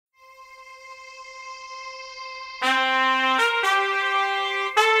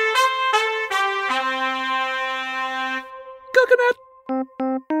cooking it.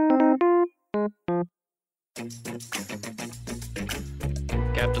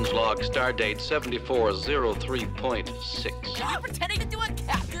 Captain's log, stardate 7403.6. Are you pretending to do a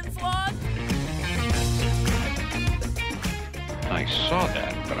captain's log? I saw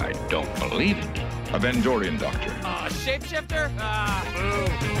that, but I don't believe it. A Vendorian doctor. Shapeshifter?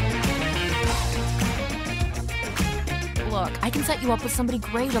 Look, I can set you up with somebody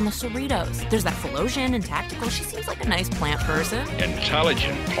great on the Cerritos. There's that Philosian and Tactical. She seems like a nice plant person.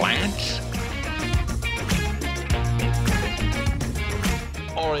 Intelligent plants?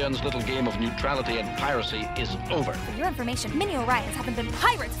 Orion's little game of neutrality and piracy is over. For your information, mini Orions haven't been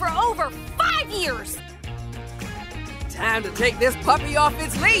pirates for over 5 years! Time to take this puppy off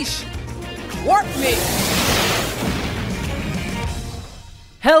its leash! Warp me!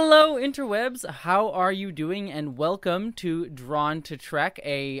 Hello, interwebs. How are you doing? And welcome to Drawn to Trek,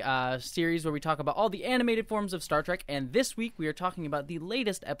 a series where we talk about all the animated forms of Star Trek. And this week we are talking about the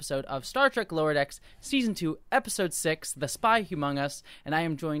latest episode of Star Trek Lower Decks, Season 2, Episode 6, The Spy Humongous. And I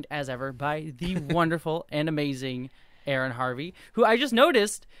am joined, as ever, by the wonderful and amazing Aaron Harvey, who I just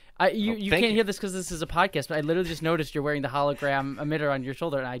noticed... you can't hear this because this is a podcast, but I literally just noticed you're wearing the hologram emitter on your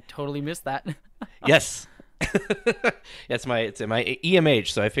shoulder, and I totally missed that. Yes. It's my EMH,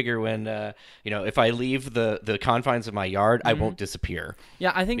 so I figure when if I leave the confines of my yard, I won't disappear.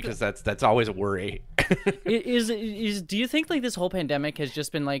 Yeah, I think because that's always a worry. Do you think like this whole pandemic has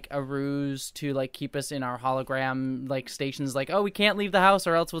just been like a ruse to like keep us in our hologram like stations? Like, oh, we can't leave the house,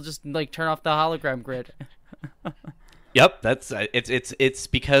 or else we'll just like turn off the hologram grid. Yep, that's it's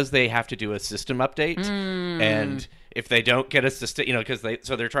because they have to do a system update, and if they don't get us to because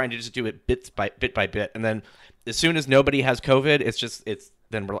they're trying to just do it bit by bit, and then as soon as nobody has COVID,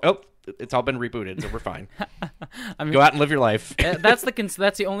 then we're like, oh, it's all been rebooted, so we're fine. I mean, go out and live your life. That's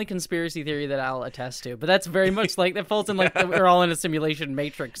the only conspiracy theory that I'll attest to, but that's very much like that falls in like we're all in a simulation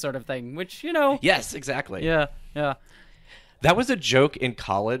matrix sort of thing, which Yes, exactly. Yeah. That was a joke in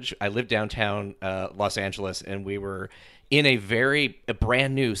college. I lived downtown Los Angeles, and we were in a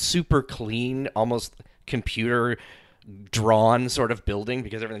brand new, super clean, almost computer-drawn sort of building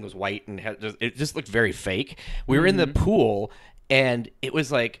because everything was white and it just looked very fake. We were in the pool, and it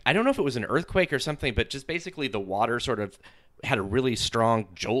was like, I don't know if it was an earthquake or something, but just basically the water sort of had a really strong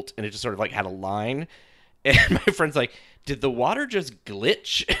jolt, and it just sort of like had a line. And my friend's like, did the water just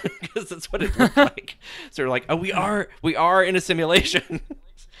glitch? Because that's what it looked like. So we're like, oh, we are in a simulation.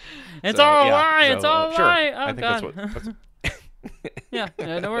 It's all right. It's all sure. right. Oh, I think God. that's Yeah,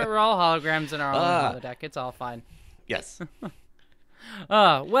 we're all holograms in our own holodeck. It's all fine. Yes.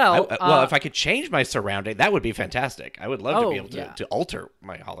 Well, if I could change my surrounding, that would be fantastic. I would love to be able to alter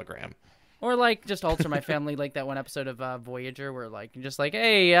my hologram. Or like just alter my family, like that one episode of Voyager, where like just like,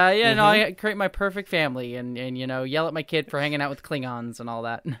 hey, I create my perfect family, and yell at my kid for hanging out with Klingons and all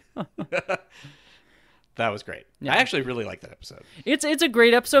that. That was great. Yeah. I actually really like that episode. It's a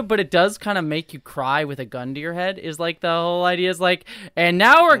great episode, but it does kind of make you cry with a gun to your head. Is like the whole idea is like, and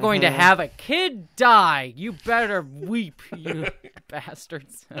now we're going to have a kid die. You better weep, you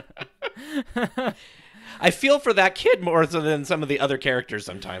bastards. I feel for that kid more so than some of the other characters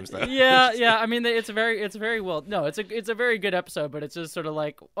sometimes, though. Yeah. I mean, it's a very good episode, but it's just sort of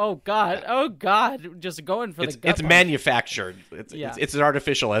like, oh god, just going for the gut It's punch. Manufactured. It's as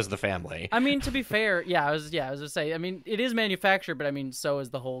artificial as the family. I mean, to be fair, I was gonna say, I mean, it is manufactured, but I mean, so is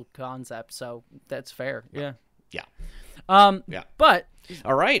the whole concept, so that's fair. Yeah. But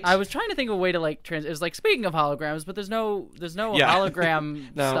all right, I was trying to think of a way to like it's like, speaking of holograms, but there's no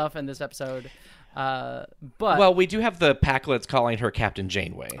hologram stuff in this episode. But we do have the Packlets calling her Captain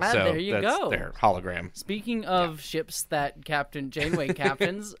Janeway. So there you go. Their hologram. Speaking of ships that Captain Janeway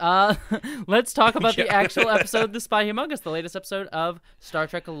captains, let's talk about the actual episode, The Spy Humongous, the latest episode of Star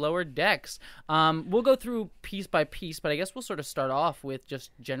Trek Lower Decks. We'll go through piece by piece, but I guess we'll sort of start off with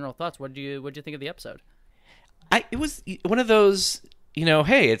just general thoughts. What'd you think of the episode? It was one of those,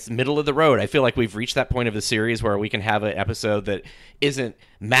 hey, it's middle of the road. I feel like we've reached that point of the series where we can have an episode that isn't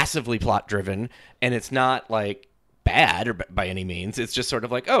massively plot driven, and it's not like bad or by any means. It's just sort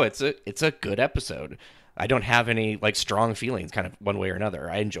of like, oh, it's a good episode. I don't have any like strong feelings kind of one way or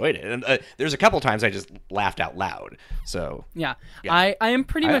another. I enjoyed it. And there's a couple times I just laughed out loud. So yeah. I am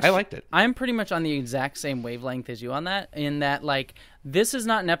pretty much, I liked it. I'm pretty much on the exact same wavelength as you on that, in that like, this is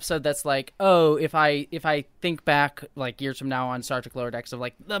not an episode that's like, oh, if I think back like years from now on Star Trek Lower Decks of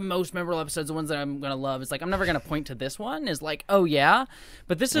like the most memorable episodes, the ones that I'm going to love, it's like, I'm never going to point to this one is like, oh yeah.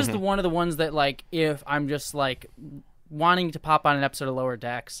 But this is one of the ones that like, if I'm just like wanting to pop on an episode of Lower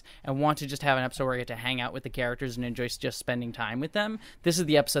Decks and want to just have an episode where I get to hang out with the characters and enjoy just spending time with them, this is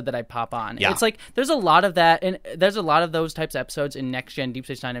the episode that I pop on. Yeah. It's like there's a lot of that, and there's a lot of those types of episodes in Next Gen, Deep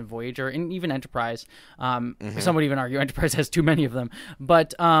Space Nine, and Voyager, and even Enterprise. Some would even argue Enterprise has too many of them,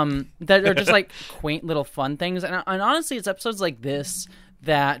 but that are just like quaint little fun things. And honestly, it's episodes like this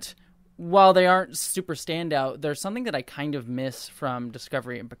that, while they aren't super standout, there's something that I kind of miss from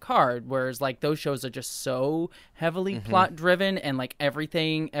Discovery and Picard, whereas like those shows are just so heavily plot driven, and like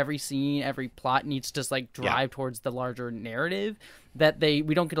everything, every scene, every plot needs to like drive towards the larger narrative, that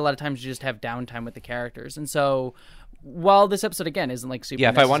we don't get a lot of times to just have downtime with the characters. And so while this episode again isn't like super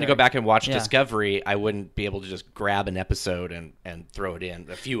if I wanted to go necessary- back and watch Discovery, I wouldn't be able to just grab an episode and throw it in.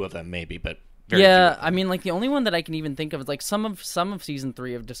 A few of them maybe, but very few of them. I mean, like the only one that I can even think of is like some of season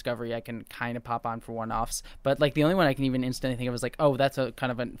 3 of Discovery I can kind of pop on for one-offs, but like the only one I can even instantly think of is like, oh, that's a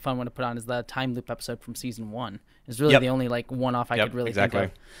kind of a fun one to put on, is the time loop episode from season 1. Is really the only like one-off I could really think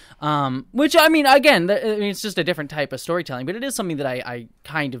of. Which I mean, again, it's just a different type of storytelling, but it is something that I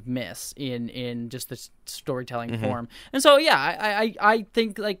kind of miss in just the storytelling form. And so I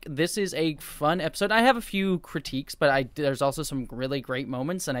think like this is a fun episode. I have a few critiques, but there's also some really great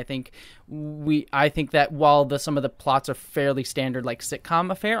moments, and I think that while some of the plots are fairly standard like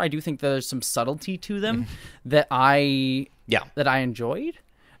sitcom affair, I do think there's some subtlety to them that I enjoyed.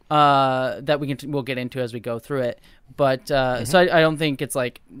 That we'll get into as we go through it, but so I don't think it's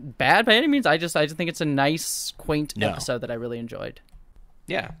like bad by any means. I just think it's a nice, quaint episode that I really enjoyed.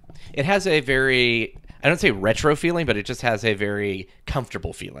 Yeah, it has a very, I don't say retro feeling, but it just has a very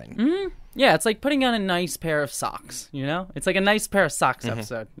comfortable feeling. Yeah, it's like putting on a nice pair of socks. You know, it's like a nice pair of socks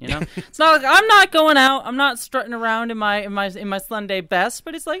episode. You know, it's not like I'm not going out, I'm not strutting around in my Sunday best,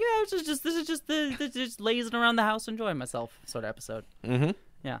 but it's like this is just lazing around the house, enjoying myself sort of episode.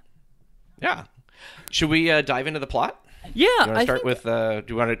 Yeah. Should we dive into the plot? Yeah, You want to start with? Do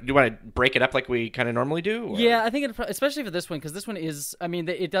you want to break it up like we kind of normally do? Or? Yeah, I think especially for this one, because this one is, I mean,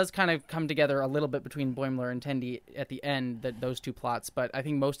 it does kind of come together a little bit between Boimler and Tendi at the end, those two plots. But I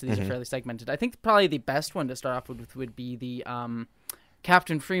think most of these are fairly segmented. I think probably the best one to start off with would be the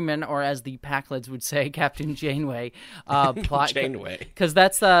Captain Freeman, or as the Packlids would say, Captain Janeway plot. Janeway. Because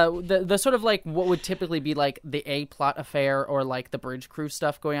that's the sort of like what would typically be like the A plot affair, or like the bridge crew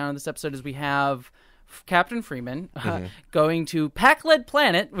stuff going on in this episode, is we have Captain Freeman going to Packled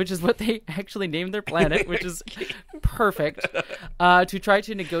Planet, which is what they actually named their planet, which is perfect, to try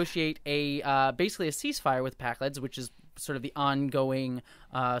to negotiate basically a ceasefire with Packlids, which is sort of the ongoing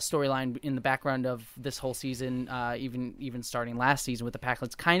storyline in the background of this whole season, even starting last season, with the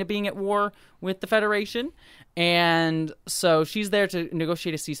Packlids kind of being at war with the Federation. And so she's there to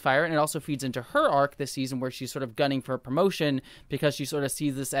negotiate a ceasefire, and it also feeds into her arc this season, where she's sort of gunning for a promotion because she sort of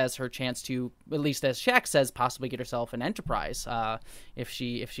sees this as her chance to, at least as Shaq says, possibly get herself an Enterprise if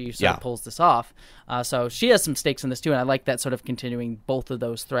she sort of pulls this off. So she has some stakes in this too, and I like that sort of continuing both of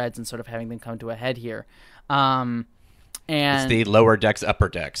those threads and sort of having them come to a head here. And it's the lower decks, upper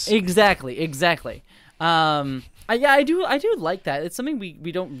decks. Exactly. I do like that. It's something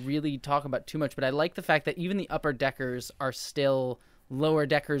we don't really talk about too much, but I like the fact that even the upper deckers are still lower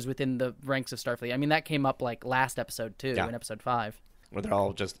deckers within the ranks of Starfleet. I mean, that came up like last episode too, in episode 5. Where they're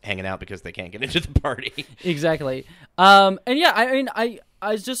all just hanging out because they can't get into the party. Exactly. And yeah, I mean,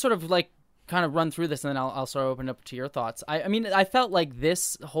 I just sort of like kind of run through this, and then I'll sort of open up to your thoughts. I mean, I felt like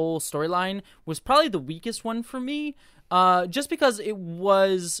this whole storyline was probably the weakest one for me. Just because it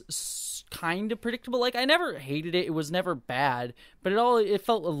was kind of predictable. Like, I never hated it. It was never bad, but it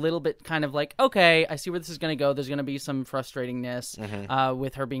felt a little bit kind of like, okay, I see where this is going to go. There's going to be some frustratingness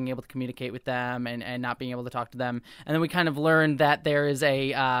with her being able to communicate with them and not being able to talk to them. And then we kind of learned that there is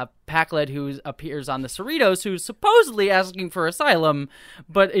a Packled who appears on the Cerritos who's supposedly asking for asylum,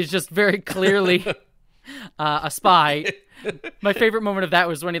 but is just very clearly a spy. My favorite moment of that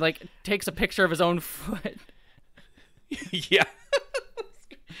was when he like takes a picture of his own foot. Yeah.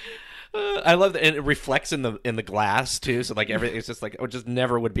 I love that, and it reflects in the glass too. So like it's just like it just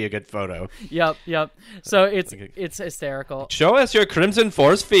never would be a good photo. Yep. So it's hysterical. Show us your Crimson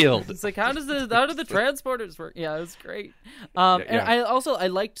Force field. It's like how do the transporters work? Yeah, it was great. And I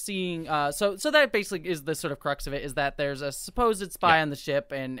liked seeing. So that basically is the sort of crux of it, is that there's a supposed spy on the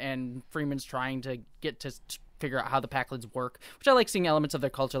ship, and Freeman's trying to get to figure out how the Packlids work, which I like seeing elements of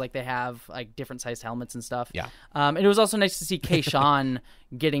their culture, like they have like different sized helmets and stuff. Yeah. And it was also nice to see Kay-Shan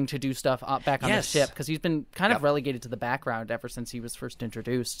getting to do stuff back on the ship, because he's been kind of relegated to the background ever since he was first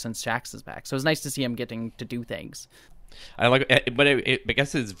introduced, since Shax is back. So it was nice to see him getting to do things. I like it, but I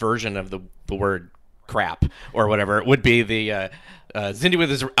guess his version of the word crap or whatever would be the Zindy with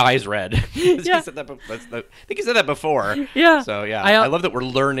his eyes red. Yeah. He said that, I think he said that before. Yeah. So yeah, I I love that we're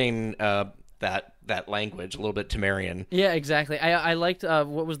learning that language a little bit Temerian. Yeah, exactly. I liked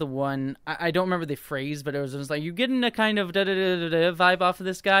what was the one? I don't remember the phrase, but it was just like you getting a kind of da-da-da-da-da vibe off of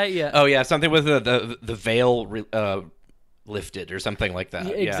this guy. Yeah. Oh yeah, something with the veil lifted or something like that.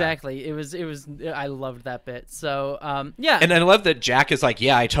 Yeah, exactly. It was. I loved that bit. So yeah. And I love that Jack is like,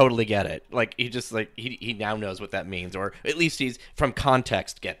 yeah, I totally get it. Like he just like he now knows what that means, or at least he's from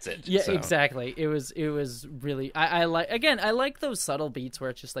context gets it. Yeah, so. exactly. It was really. I like those subtle beats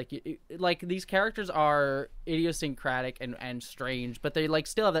where it's just like like these characters are idiosyncratic and strange, but they like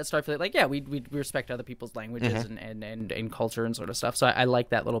still have that Starfleet. Like yeah, we respect other people's languages and culture and sort of stuff. So I like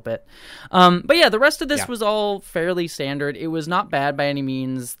that little bit. But yeah, the rest of this was all fairly standard. It was not bad by any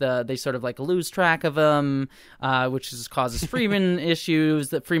means. They sort of like lose track of him, which causes Freeman issues.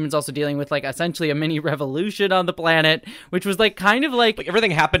 That Freeman's also dealing with like essentially a mini revolution on the planet, which was like kind of like everything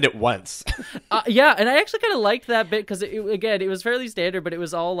happened at once. Yeah, and I actually kind of liked that bit because it was fairly standard, but it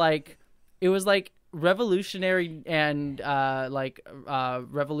was all like revolutionary and it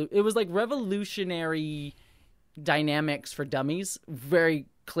was like revolutionary dynamics for dummies very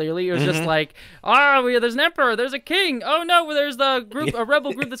clearly. It was just like, there's an emperor, there's a king, oh no, there's a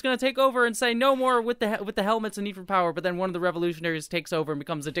rebel group that's going to take over and say no more with the helmets and need for power, but then one of the revolutionaries takes over and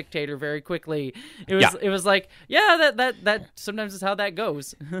becomes a dictator very quickly. It was like, yeah, that sometimes is how that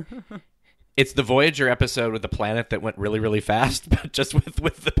goes. It's the Voyager episode with the planet that went really, really fast, but just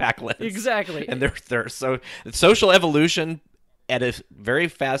with the Packlets. Exactly. And they're so social evolution at a very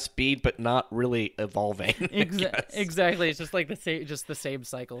fast speed, but not really evolving. Exactly. It's just like the same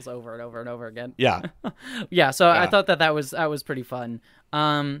cycles over and over and over again. Yeah. Yeah. So I thought that was pretty fun.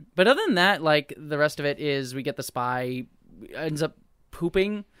 But other than that, like the rest of it is we get the spy ends up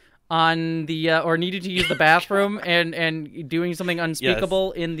pooping on the or needed to use the bathroom and doing something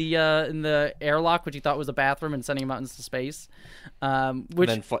unspeakable in the airlock, which he thought was a bathroom, and sending him out into space.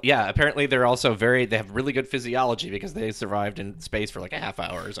 Apparently they have really good physiology because they survived in space for like a half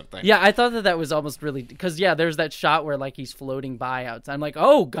hour or something. Yeah, I thought that was almost really because there's that shot where like he's floating by outside. I'm like,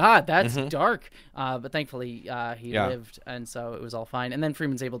 oh god, that's dark. But thankfully he lived, and so it was all fine. And then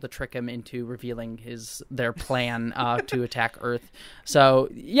Freeman's able to trick him into revealing their plan to attack Earth. So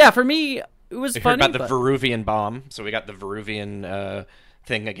yeah, for me, it was funny. Heard about the Veruvian bomb, so we got the Veruvian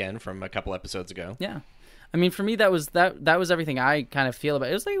thing again from a couple episodes ago. Yeah, I mean, for me, that was everything I kind of feel about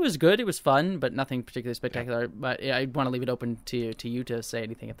it. It was good, it was fun, but nothing particularly spectacular. But I want to leave it open to you to say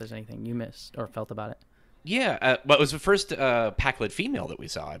anything if there's anything you missed or felt about it. Yeah, well, it was the first Packlet female that we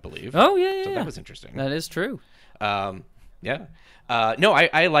saw, I believe. Oh yeah, so that was interesting. That is true. Yeah. No,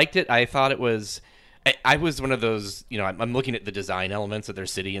 I liked it. I thought it was. I was one of those, I'm looking at the design elements of their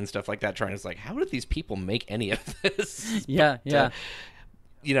city and stuff like that, trying to how did these people make any of this? Yeah. I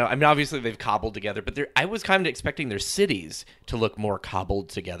mean, obviously they've cobbled together, but I was kind of expecting their cities to look more cobbled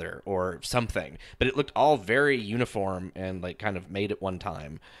together or something, but it looked all very uniform and like kind of made at one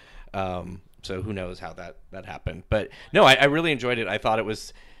time. So who knows how that happened? But no, I really enjoyed it. I thought it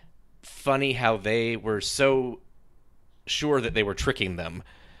was funny how they were so sure that they were tricking them.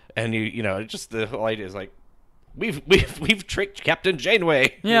 And just the whole idea is like, we've tricked Captain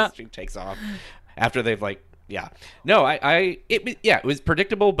Janeway. Yeah, she takes off after they've No, it was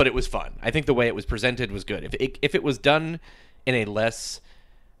predictable, but it was fun. I think the way it was presented was good. If it was done in a less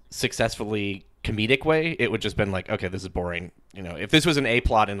successfully comedic way, it would just been like, okay, this is boring. If this was an A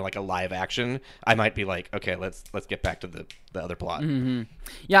plot in like a live action, I might be like, okay, let's get back to the other plot. Mm-hmm.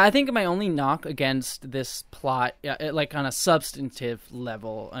 Yeah, I think my only knock against this plot, like on a substantive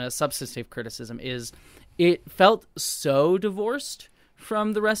level, a substantive criticism, is it felt so divorced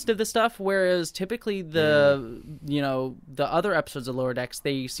from the rest of the stuff, whereas typically the other episodes of Lower Decks,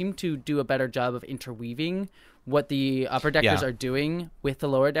 they seem to do a better job of interweaving what the upper deckers are doing with the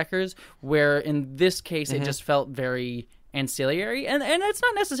lower deckers, where in this case it just felt very ancillary, and it's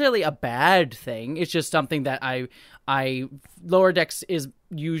not necessarily a bad thing. It's just something that I Lower Decks is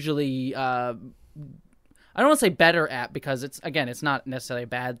usually I don't want to say better at, because it's not necessarily a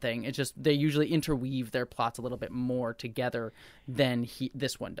bad thing. It's just they usually interweave their plots a little bit more together than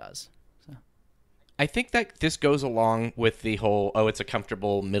this one does. I think that this goes along with the whole, it's a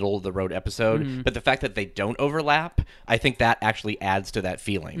comfortable middle-of-the-road episode, but the fact that they don't overlap, I think that actually adds to that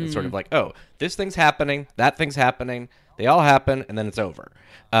feeling. It's sort of like, this thing's happening, that thing's happening, they all happen, and then it's over.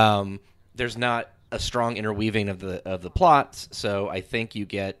 There's not a strong interweaving of the plots, so I think you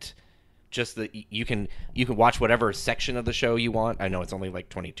get just you can watch whatever section of the show you want. I know it's only like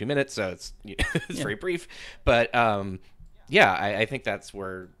 22 minutes, so it's very brief, but I think that's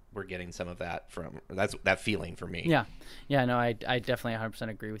where we're getting some of that from that feeling for me. Yeah, no, I definitely 100%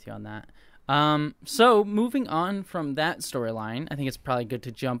 agree with you on that. So moving on from that storyline, I think it's probably good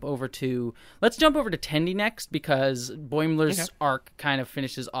to let's jump over to Tendi next, because Boimler's arc kind of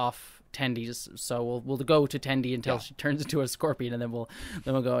finishes off Tendi's, so we'll go to Tendi until she turns into a scorpion, and then we'll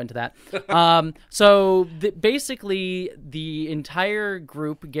go into that. So basically, the entire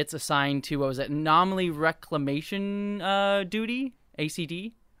group gets assigned to anomaly reclamation duty,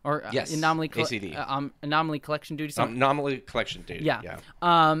 ACD. Or anomaly ACD. Anomaly collection duty. Anomaly collection duty. Yeah.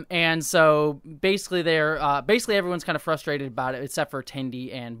 And so basically basically everyone's kind of frustrated about it, except for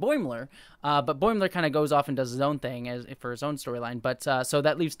Tendi and Boimler. But Boimler kind of goes off and does his own thing for his own storyline. But so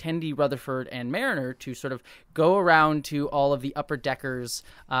that leaves Tendi, Rutherford, and Mariner to sort of go around to all of the upper deckers'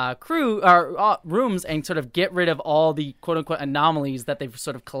 rooms and sort of get rid of all the quote unquote anomalies that they've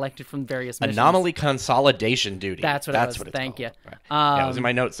sort of collected from various missions. Anomaly consolidation duty. That's what it's Thank called. you. Right. It was in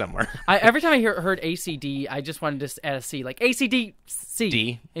my notes somewhere. Every time I heard ACD, I just wanted to add a C, like ACD C.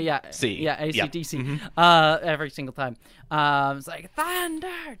 D. Yeah. C. Yeah, ACDC. Yep. Mm-hmm. Every single time. It's like thunder.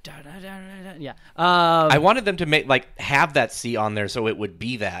 Da, da, da, da, da. Yeah. I wanted them to have that C on there so it would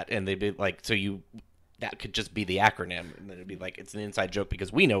be that, and they'd be like, that could just be the acronym, and then it'd be like it's an inside joke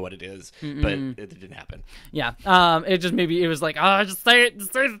because we know what it is, but it didn't happen. Yeah. It just it was like, just say it,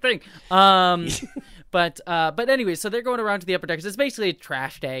 just say the thing. But anyway, so they're going around to the upper deckers. It's basically a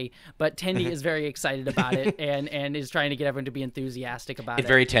trash day, but Tendi is very excited about it and is trying to get everyone to be enthusiastic about it. In a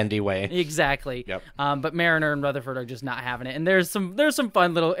very Tendi way. Exactly. Yep. But Mariner and Rutherford are just not having it. And there's some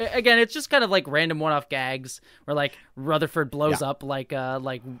fun little, again, it's just kind of like random one-off gags where like Rutherford blows up like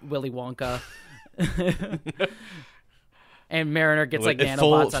Willy Wonka. And Mariner gets like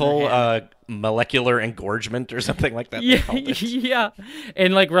nanobots full on her hand. Molecular engorgement or something like that. Yeah.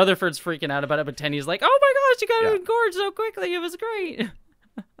 And like Rutherford's freaking out about it, but Tenny's like, "Oh my gosh, you got engorged so quickly! It was great."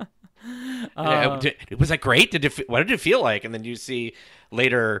 Was that great? What did it feel like? And then you see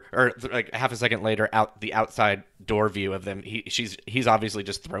later, or like half a second later, the outside door view of them. He's obviously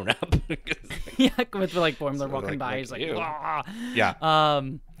just thrown up. Yeah, with like Boimler walking by, he's like, "Wah." Yeah.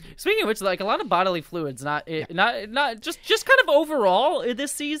 Speaking of which, like a lot of bodily fluids, not just kind of overall in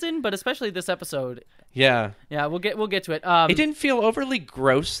this season, but especially this episode. Yeah, we'll get to it. It didn't feel overly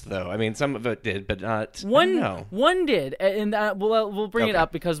gross, though. I mean, some of it did, but not. One did, and we'll bring it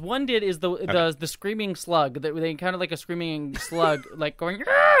up because one did is the screaming slug. They kind of like a screaming slug, like going,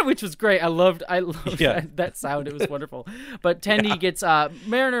 which was great. I loved that sound. It was wonderful. But Tendi gets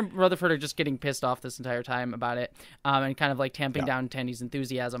Mariner and Rutherford are just getting pissed off this entire time about it, and kind of like tamping down Tendi's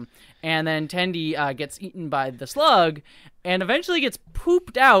enthusiasm. And then Tendi gets eaten by the slug, and eventually gets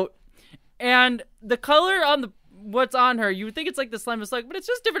pooped out. And the color on what's on her, you would think it's like the slime slug, but it's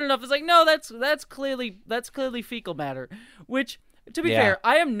just different enough. It's like, no, that's clearly fecal matter. Which, to be fair,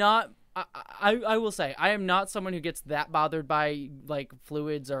 I am not. I will say I am not someone who gets that bothered by like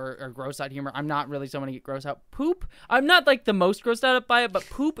fluids or gross out humor. I'm not really someone who gets gross out. Poop, I'm not like the most grossed out by it, but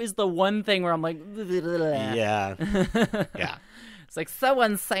poop is the one thing where I'm like, yeah. It's like so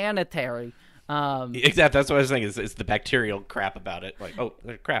unsanitary. Exactly. That's what I was thinking. It's the bacterial crap about it. Like, oh,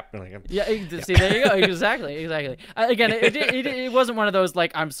 crap. See, there you go. Exactly. Again, it wasn't one of those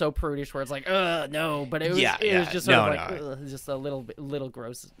like I'm so prudish where it's like, no. But it was just sort of like just a little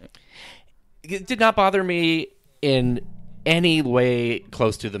gross. It did not bother me in any way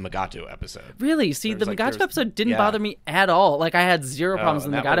close to the Magato episode. Really? See, the Magato episode didn't bother me at all. Like I had zero problems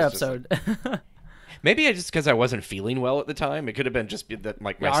with the Magato episode. Maybe because I wasn't feeling well at the time. It could have been just that,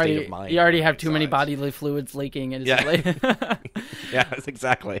 like my state of mind. You already have too many bodily fluids leaking, and exactly.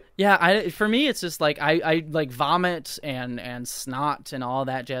 Yeah, for me, it's just like I like vomit and snot and all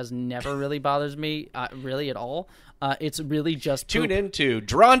that jazz never really bothers me, really at all. It's really just poop. Tune into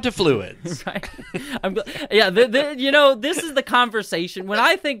Drawn to Fluids. Right. This is the conversation when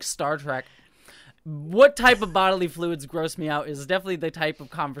I think Star Trek. What type of bodily fluids gross me out is definitely the type of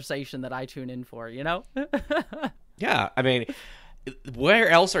conversation that I tune in for, you know? Yeah, I mean, where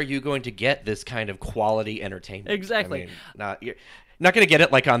else are you going to get this kind of quality entertainment? Exactly. I mean, you're not going to get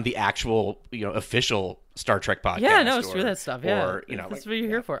it like on the actual, official Star Trek podcast. Yeah, no, it's true that stuff. Yeah, or, that's what you're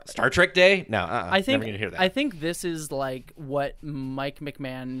here for. Star Trek Day? No, I think never going to hear that. I think this is like what Mike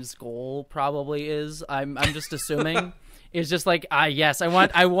McMahon's goal probably is. I'm just assuming. It's just like, yes,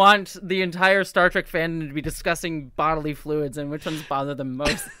 I want the entire Star Trek fandom to be discussing bodily fluids and which ones bother them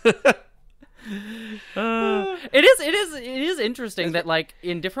most. It is interesting that like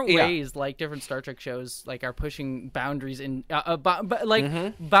in different ways, like different Star Trek shows like are pushing boundaries in,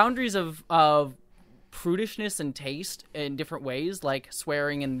 boundaries of prudishness and taste in different ways, like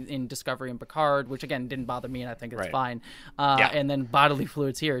swearing in Discovery and Picard, which again didn't bother me, and I think it's fine. And then bodily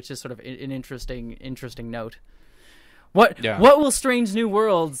fluids here. It's just sort of an interesting note. What will Strange New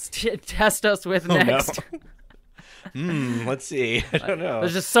Worlds test us with next? No. Let's see. I don't know.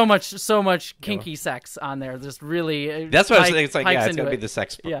 There's just so much kinky sex on there. Just really. That's what I was saying. It's like, it's gonna be the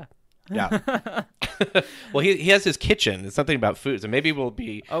sex. Yeah. Yeah. Well, he has his kitchen. It's something about food, so maybe we'll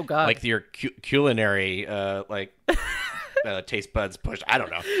be like your culinary taste buds pushed. I don't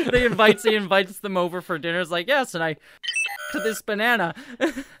know. He invites them over for dinner. It's like, yes, and I to this banana.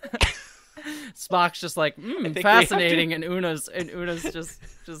 Spock's just like, fascinating, and Una's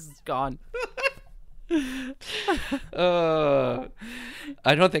just gone. I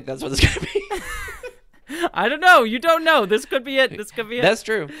don't think that's what it's gonna be. I don't know. You don't know. This could be it. That's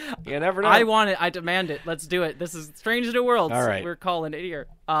true. You never know. I want it. I demand it. Let's do it. This is Strange New Worlds. All right. We're calling it here.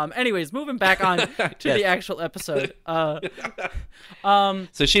 Anyways, moving back on to the actual episode. So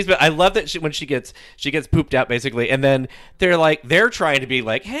I love that when she gets pooped out basically, and then they're trying to be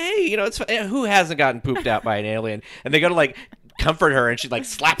like, hey, it's who hasn't gotten pooped out by an alien, and they go to like comfort her, and she like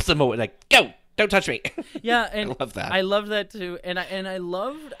slaps them away, like, go. Don't touch me. Yeah, and I love that. I love that too. And I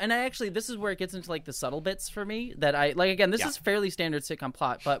actually, this is where it gets into like the subtle bits for me that I like. Again, this is fairly standard sitcom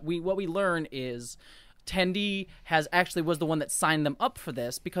plot, but what we learn is Tendi was the one that signed them up for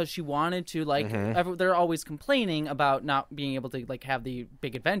this because she wanted to they're always complaining about not being able to like have the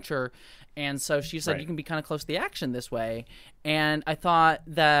big adventure, and so she said you can be kind of close to the action this way. And I thought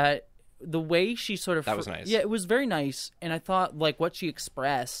that the way she sort of that was nice. Yeah, it was very nice, and I thought like what she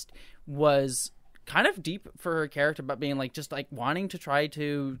expressed was kind of deep for her character, about being like just like wanting to try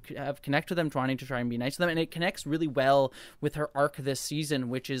to connect with them, wanting to try and be nice to them, and it connects really well with her arc this season,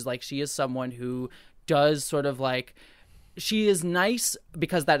 which is like she is someone who does sort of like she is nice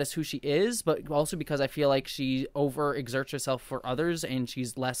because that is who she is, but also because I feel like she overexerts herself for others and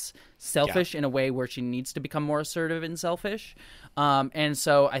she's less selfish in a way where she needs to become more assertive and selfish. And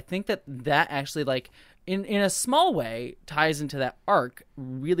so I think that actually like in a small way ties into that arc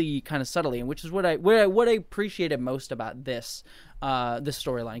really kind of subtly, and which is what I appreciated most about this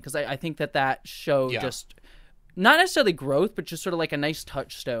storyline, because I think that show just not necessarily growth, but just sort of like a nice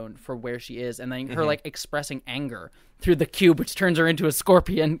touchstone for where she is, and then her like expressing anger through the cube, which turns her into a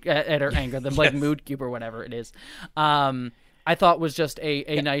scorpion at her anger, the like mood cube or whatever it is. I thought was just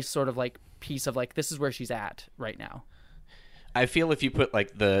a nice sort of like piece of like, this is where she's at right now. I feel if you put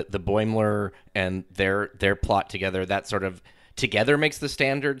like the Boimler and their plot together, that sort of together makes the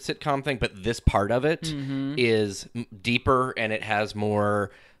standard sitcom thing, but this part of it is deeper, and it has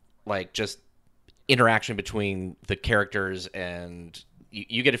more like just interaction between the characters, and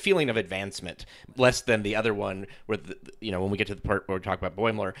you get a feeling of advancement less than the other one where when we get to the part where we talk about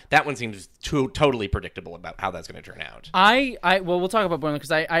Boimler, that one seems totally predictable about how that's going to turn out. We'll talk about Boimler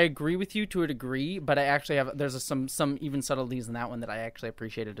because I agree with you to a degree, but I actually there's some even subtleties in that one that I actually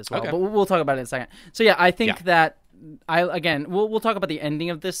appreciated as well. Okay. But we'll talk about it in a second. So yeah, I think that we'll talk about the ending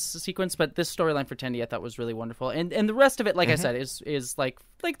of this sequence, but this storyline for Tendi I thought was really wonderful, and the rest of it, like I said, is like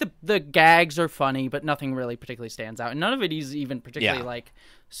the gags are funny, but nothing really particularly stands out, and none of it is even particularly like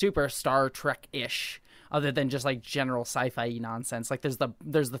super Star Trek-ish, other than just like general sci-fi nonsense. Like there's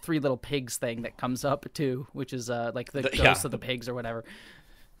the Three Little Pigs thing that comes up too, which is like the ghosts of the pigs or whatever.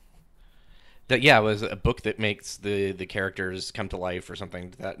 It was a book that makes the characters come to life or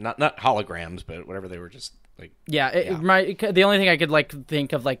something. That not holograms, but whatever they were, just like the only thing I could like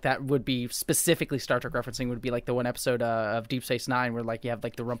think of like that would be specifically Star Trek referencing would be like the one episode of Deep Space Nine where like you have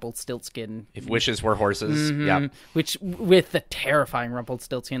like the Rumpelstiltskin. If wishes were horses, which with the terrifying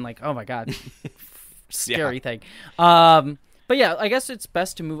Rumpelstiltskin, like oh my god, scary thing. But yeah, I guess it's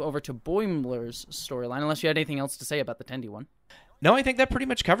best to move over to Boimler's storyline, unless you had anything else to say about the Tendi one. No, I think that pretty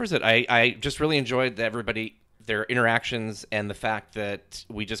much covers it. I just really enjoyed their interactions, and the fact that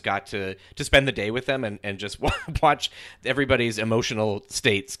we just got to spend the day with them and just watch everybody's emotional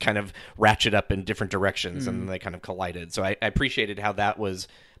states kind of ratchet up in different directions, and they kind of collided. So I appreciated how that was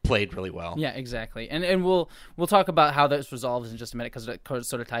played really well. Yeah, exactly. And we'll talk about how this resolves in just a minute, because it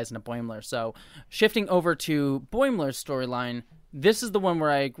sort of ties into Boimler. So shifting over to Boimler's storyline, this is the one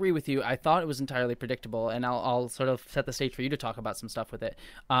where I agree with you. I thought it was entirely predictable, and I'll sort of set the stage for you to talk about some stuff with it.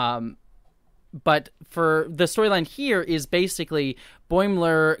 But for the storyline here is basically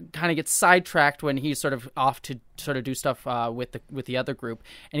Boimler kind of gets sidetracked when he's sort of off to sort of do stuff with the other group,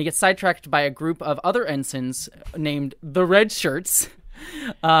 and he gets sidetracked by a group of other ensigns named the Red Shirts,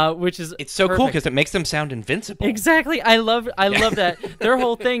 which is It's so cool perfect. because it makes them sound invincible. Exactly. I love that. Their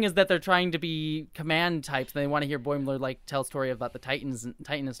whole thing is that they're trying to be command types. And they want to hear Boimler like tell story about the Titan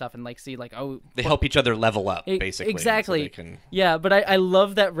and stuff, and like see like They help each other level up, basically. Exactly. So they can... Yeah, but I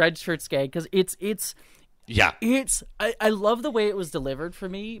love that red shirt gag because I love the way it was delivered for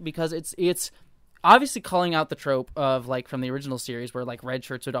me because it's obviously calling out the trope of like from the original series where like red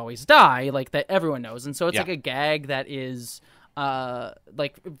shirts would always die, like that everyone knows, and so it's like a gag that is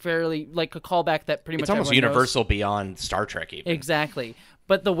like fairly like a callback that pretty much it's almost everyone universal knows. beyond Star Trek even. Exactly.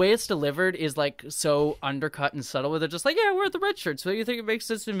 But the way it's delivered is like so undercut and subtle where they're just like, yeah, we're the red shirts, so you think it makes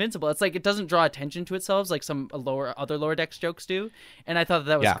us invincible. It's like it doesn't draw attention to itself like some other lower decks jokes do, and I thought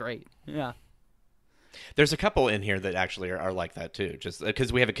that was great. Yeah. There's a couple in here that actually are like that too, just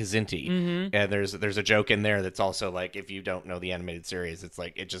because we have a Kazinti, and there's a joke in there that's also like, if you don't know the animated series, it's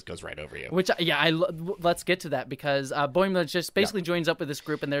like it just goes right over you. Which let's get to that because Boimler just basically joins up with this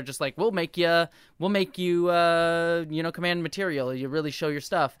group, and they're just like, we'll make you command material. You really show your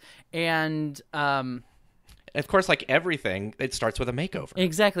stuff, and of course, like everything, it starts with a makeover.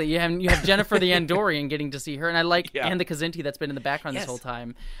 Exactly. You have Jennifer the Andorian getting to see her, and I like and the Kazinti that's been in the background this whole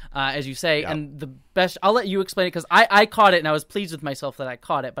time, as you say. Yeah. And the best, I'll let you explain it because I caught it, and I was pleased with myself that I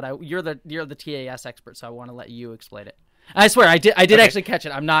caught it. But you're the TAS expert, so I want to let you explain it. I swear, I did actually catch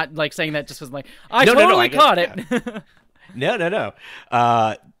it. I'm not like saying that just because like I totally caught it. Yeah.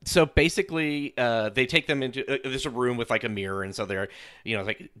 No. So basically, they take them into there's a room with like a mirror, and so they're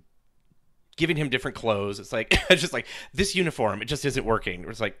like giving him different clothes. It's like it's just like this uniform, it just isn't working.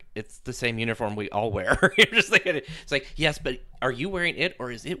 It's like it's the same uniform we all wear. You're just like it's like, yes, but are you wearing it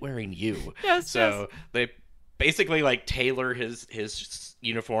or is it wearing you? Yes. So they basically like tailor his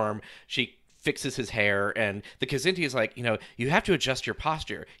uniform. She fixes his hair, and the Kazinti is like, you have to adjust your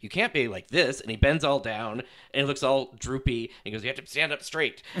posture. You can't be like this. And he bends all down and it looks all droopy. And he goes, you have to stand up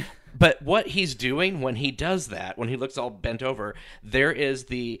straight. But what he's doing when he does that, when he looks all bent over, there is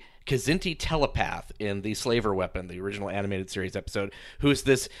the Kazinti telepath in the Slaver Weapon, the original animated series episode, who's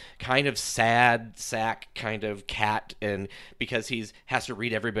this kind of sad sack kind of cat, and because he's has to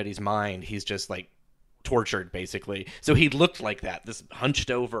read everybody's mind, he's just like tortured basically. So he looked like that, this hunched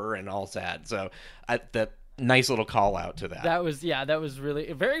over and all sad. So that nice little call out to that. That was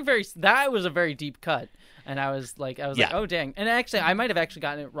really very, very. That was a very deep cut. And I was like, oh dang! And actually, I might have actually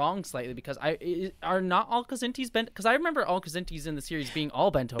gotten it wrong slightly because are not all Kazintis bent? Because I remember all Kazintis in the series being all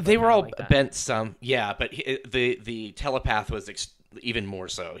bent over. They were all bent some, yeah. But the telepath was even more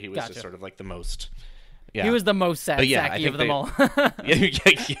so. He was just sort of like the most. Yeah. He was the most sacky of them all.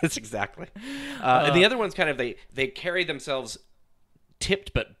 Yes, exactly. And the other ones kind of they carry themselves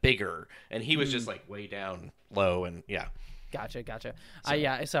tipped but bigger, and he was just like way down low, and yeah. Gotcha.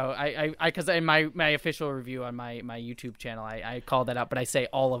 So I because in my official review on my YouTube channel, I called that out, but I say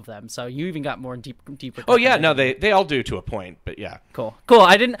all of them. So you even got more deeper. Oh yeah, no, they all do to a point, but yeah. Cool.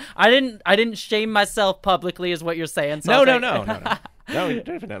 I didn't shame myself publicly, is what you're saying. So No. No,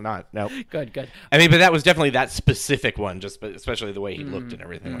 definitely not. No. Good. I mean, but that was definitely that specific one, just especially the way he looked and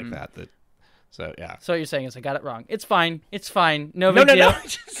everything like that. So yeah. So what you're saying is I got it wrong. It's fine. No big deal. No.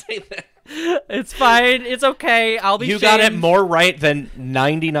 Just say that. It's fine. It's okay. I'll be. You shamed. got it more right than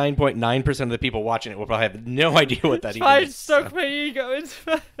 99.9% of the people watching it will probably have no idea what that even is. Stoke my ego. It's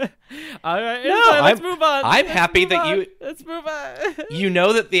fine. All right. Let's move on. I'm happy that Let's move on. You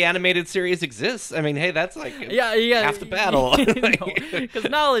know that the animated series exists. I mean, hey, that's like half the battle. Because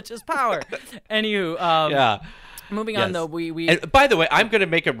knowledge is power. Anywho, yeah. Moving on though, we. And by the way, I'm going to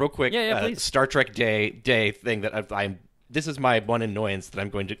make a real quick Star Trek Day thing that I'm. This is my one annoyance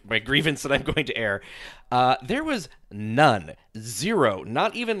my grievance that I'm going to air. There was zero,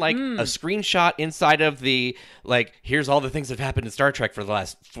 not even like a screenshot inside of the, like, here's all the things that have happened in Star Trek for the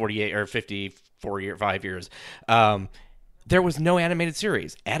last 48 or 5 years. There was no animated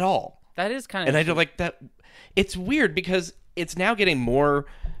series at all. That is kind of. And I do like that. It's weird because it's now getting more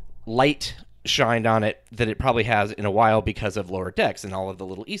light shined on it that it probably has in a while because of Lower Decks and all of the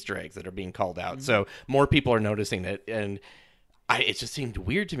little Easter eggs that are being called out. Mm-hmm. So more people are noticing it, and it just seemed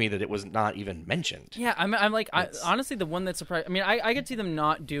weird to me that it was not even mentioned. Yeah, I'm like, honestly, the one that surprised. I mean, I could see them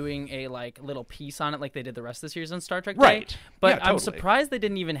not doing a like little piece on it like they did the rest of the series on Star Trek Day, right? But yeah, totally. I'm surprised they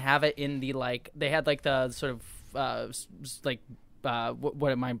didn't even have it in the like. They had like the sort of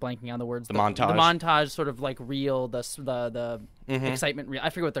what am I blanking on the words? The montage. The montage sort of like reel, the excitement reel. I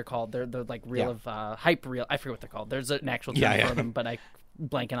forget what they're called. They're like reel of hype reel. I forget what they're called. There's an actual term for them, but I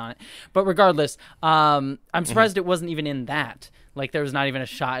blanking on it. But regardless, I'm surprised it wasn't even in that. Like there was not even a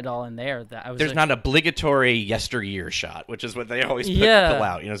shot at all in there that I was. There's like, not an obligatory yesteryear shot, which is what they always pull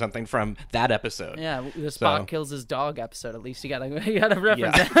out. Something from that episode. Yeah, the Spock kills his dog episode. At least you got to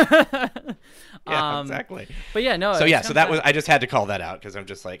reference that. Yeah, exactly. But yeah, no. So so that was. I just had to call that out because I'm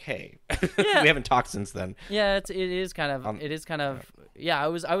just like, hey, we haven't talked since then. Yeah, it is kind of. Yeah, I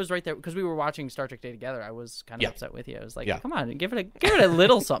was right there because we were watching Star Trek Day together. I was kind of upset with you. I was like, come on, give it a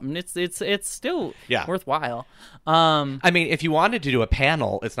little something. It's still worthwhile. I mean, if you wanted to do a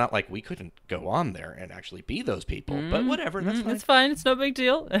panel, it's not like we couldn't go on there and actually be those people. But whatever, that's fine. It's fine. It's no big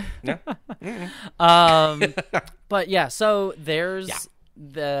deal. But yeah, so there's.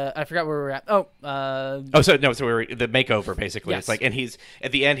 I forgot where we were at. So we were the makeover basically. Yes. It's like, and he's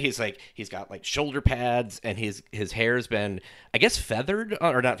at the end. He's like, he's got like shoulder pads, and his hair's been, I guess, feathered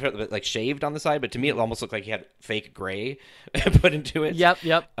or not, but like shaved on the side. But to me, it almost looked like he had fake gray put into it.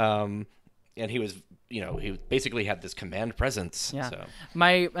 Yep. And he was, he basically had this command presence. Yeah. So.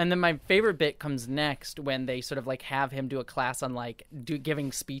 And then my favorite bit comes next when they sort of like have him do a class on like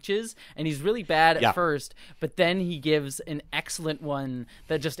giving speeches, and he's really bad at first, but then he gives an excellent one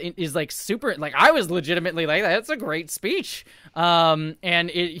that just is like super. Like I was legitimately like, that's a great speech. And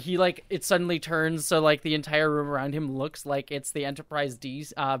it suddenly turns so like the entire room around him looks like it's the Enterprise D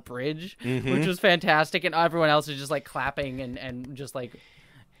bridge, which was fantastic, and everyone else is just like clapping and just like.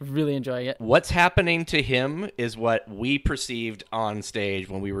 Really enjoying it. What's happening to him is what we perceived on stage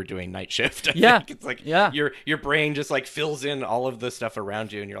when we were doing Night Shift. I think. It's like your brain just like fills in all of the stuff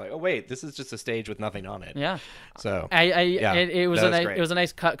around you, and you're like, oh wait, this is just a stage with nothing on it. Yeah. So it was a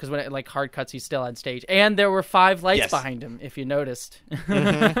nice cut because when it like hard cuts, he's still on stage, and there were 5 lights behind him. If you noticed,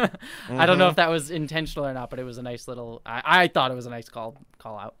 I don't know if that was intentional or not, but it was a nice little. I thought it was a nice call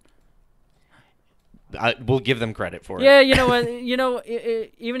out. We'll give them credit for it. Yeah, you know what?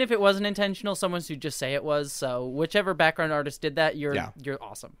 Even if it wasn't intentional, someone should just say it was. So whichever background artist did that, you're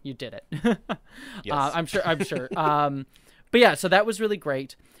awesome. You did it. Yes. I'm sure. But yeah, so that was really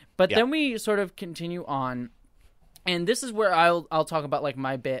great. But then we sort of continue on, and this is where I'll talk about like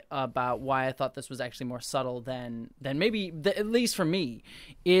my bit about why I thought this was actually more subtle than maybe at least for me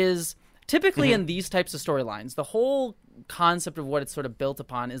is. Typically in these types of storylines, the whole concept of what it's sort of built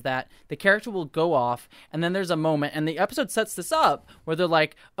upon is that the character will go off and then there's a moment, and the episode sets this up where they're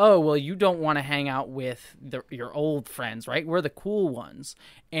like, oh, well, you don't want to hang out with your old friends, right? We're the cool ones.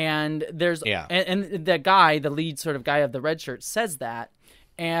 And there's and the guy, the lead sort of guy of the red shirt says that.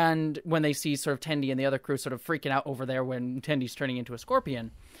 And when they see sort of Tendi and the other crew sort of freaking out over there when Tendi's turning into a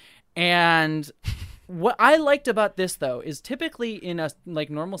scorpion. And what I liked about this, though, is typically in a like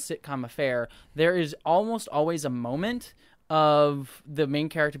normal sitcom affair, there is almost always a moment of the main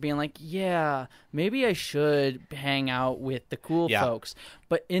character being like, yeah, maybe I should hang out with the cool folks.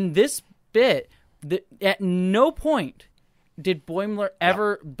 But in this bit, at no point did Boimler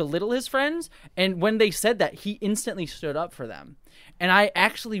ever belittle his friends. And when they said that, he instantly stood up for them. And I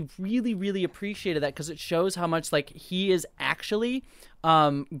actually really, really appreciated that because it shows how much like he is actually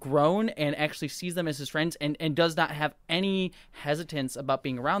grown and actually sees them as his friends and does not have any hesitance about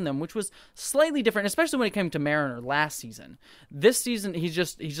being around them, which was slightly different, especially when it came to Mariner last season. This season, he's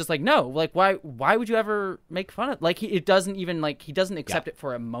just like, no, like why would you ever make fun of, like he doesn't accept it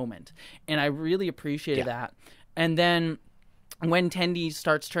for a moment. And I really appreciated that. And then when Tendi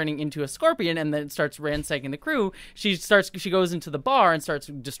starts turning into a scorpion and then starts ransacking the crew, she goes into the bar and starts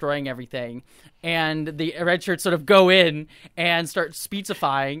destroying everything. And the red shirts sort of go in and start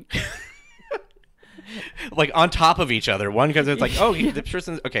speechifying. Like on top of each other. One because it's like, oh, the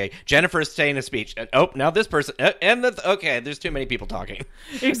person's okay. Jennifer's saying a speech. Now this person. Okay, there's too many people talking.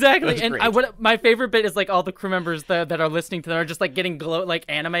 Exactly. And my favorite bit is like all the crew members that are listening to them are just like getting like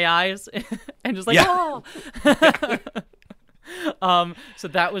anime eyes and just like, oh. So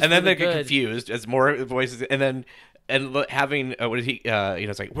that was, and then really they get confused as more voices, and having what did he?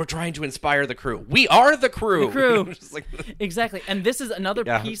 It's like, we're trying to inspire the crew. We are the crew. The crew. Like, exactly. And this is another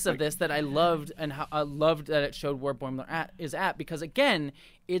piece of this that I loved, and how I loved that it showed where Boimler is at, because again,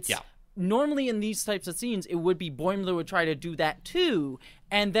 it's normally in these types of scenes, it would be Boimler would try to do that too,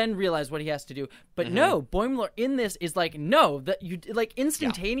 and then realize what he has to do. But no, Boimler in this is like, no, that you like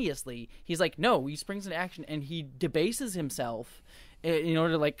instantaneously. He's like, no, he springs into action and he debases himself in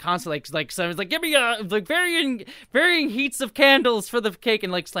order to like constantly like someone's like, give me like varying heats of candles for the cake,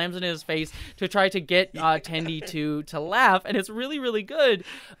 and like slams it in his face to try to get Tendi to laugh, and it's really, really good.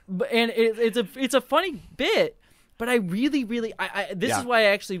 And it's a funny bit. But I really, really, this is why I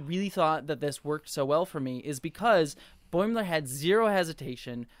actually really thought that this worked so well for me, is because Boimler had zero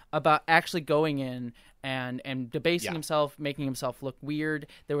hesitation about actually going in and debasing himself, making himself look weird.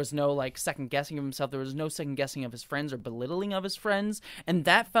 There was no like second guessing of himself. There was no second guessing of his friends or belittling of his friends, and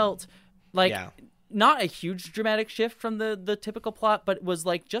that felt like not a huge dramatic shift from the typical plot, but was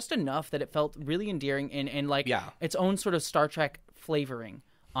like just enough that it felt really endearing and like its own sort of Star Trek flavoring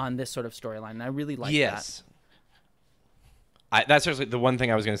on this sort of storyline. And I really like that. That's actually the one thing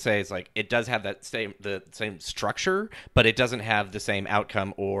I was going to say is like it does have the same structure, but it doesn't have the same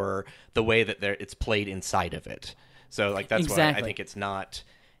outcome or the way that it's played inside of it. So like that's why I think it's not.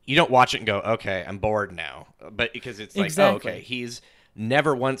 You don't watch it and go, okay, I'm bored now, but because it's like, oh, okay, he's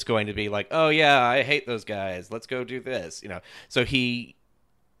never once going to be like, oh yeah, I hate those guys. Let's go do this, So he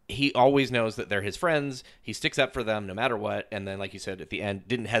always knows that they're his friends. He sticks up for them no matter what, and then like you said at the end,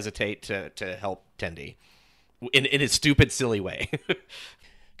 didn't hesitate to help Tendi. In a stupid, silly way.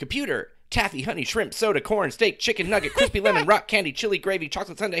 Computer, taffy, honey, shrimp, soda, corn, steak, chicken, nugget, crispy lemon, rock candy, chili, gravy,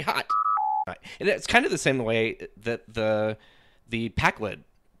 chocolate sundae, hot. And it's kind of the same way that the Pakled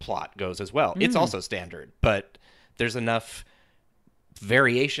plot goes as well. It's also standard, but there's enough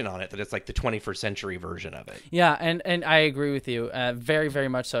variation on it that it's like the 21st century version of it. Yeah, and I agree with you. Very, very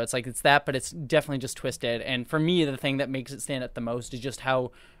much so. It's like it's that, but it's definitely just twisted. And for me, the thing that makes it stand out the most is just how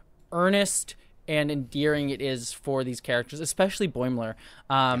earnest and endearing it is for these characters, especially Boimler.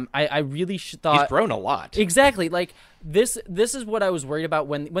 I really thought he's grown a lot. Exactly. Like this is what I was worried about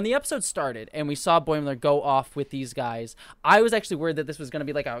when the episode started and we saw Boimler go off with these guys. I was actually worried that this was going to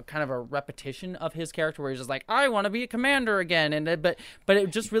be like a kind of a repetition of his character, where he's just like, I want to be a commander again, and but it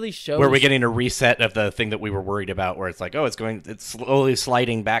just really shows. Where we're getting a reset of the thing that we were worried about, where it's like, oh, it's slowly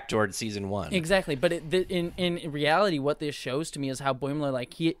sliding back towards season 1. Exactly. But in reality, what this shows to me is how Boimler,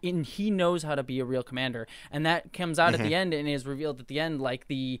 like he knows how to be a real commander, and that comes out at the end and is revealed at the end. Like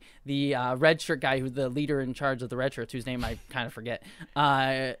the red shirt guy, who's the leader in charge of the red shirts, whose name I kind of forget.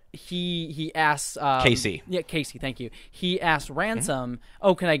 He asks Casey. Yeah, Casey. Thank you. He asked Ransom,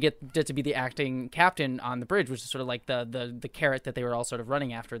 "Oh, can I get to be the acting captain on the bridge?" Which is sort of like the carrot that they were all sort of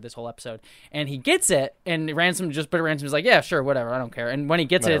running after this whole episode. And he gets it, and Ransom's like, "Yeah, sure, whatever, I don't care." And when he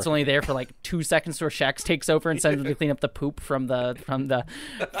gets it, it's only there for like 2 seconds before Shax takes over and sends him to clean up the poop from the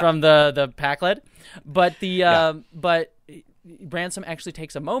Pakled. But but Ransom actually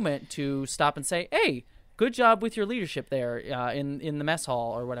takes a moment to stop and say, "Hey, good job with your leadership there in the mess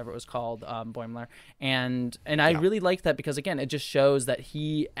hall," or whatever it was called, Boimler. And I really like that because, again, it just shows that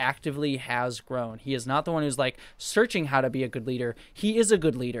he actively has grown. He is not the one who's like searching how to be a good leader. He is a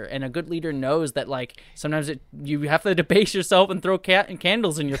good leader, and a good leader knows that like sometimes you have to debase yourself and throw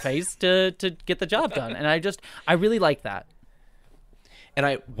candles in your face to get the job done. And I really like that.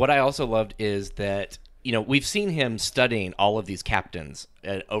 And what I also loved is that, we've seen him studying all of these captains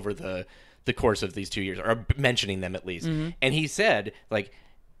over the course of these 2 years, or mentioning them at least. And he said, like,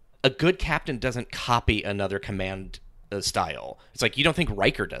 a good captain doesn't copy another command style. It's like, you don't think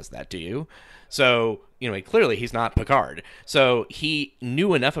Riker does that, do you? So, clearly he's not Picard. So he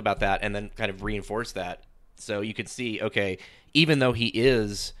knew enough about that and then kind of reinforced that. So you could see, okay, even though he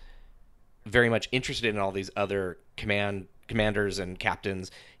is very much interested in all these other commanders and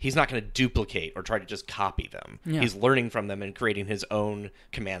captains, he's not going to duplicate or try to just copy them. He's learning from them and creating his own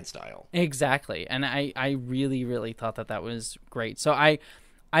command style. Exactly. And I really, really thought that was great. So I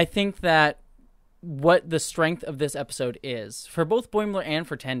think that what the strength of this episode is for both Boimler and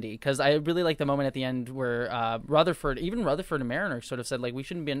for Tendi, because I really like the moment at the end where Rutherford and Mariner sort of said, like, we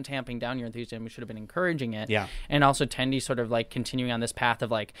shouldn't have been tamping down your enthusiasm, we should have been encouraging it. Yeah. And also Tendi sort of like continuing on this path of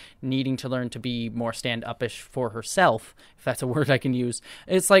like needing to learn to be more stand-up-ish for herself, if that's a word I can use.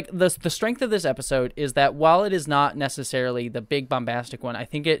 It's like the strength of this episode is that while it is not necessarily the big bombastic one, I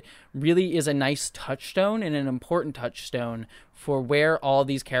think it really is a nice touchstone and an important touchstone for where all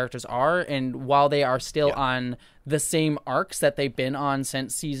these characters are, and while they are still on the same arcs that they've been on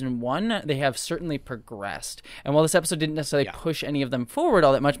since season 1, they have certainly progressed. And while this episode didn't necessarily push any of them forward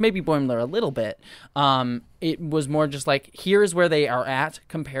all that much, maybe Boimler a little bit, it was more just like, here's where they are at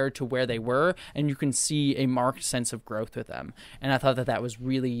compared to where they were, and you can see a marked sense of growth with them. And I thought that was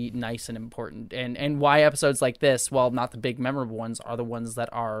really nice and important. And why episodes like this, while not the big memorable ones, are the ones that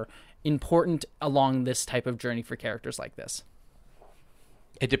are important along this type of journey for characters like this.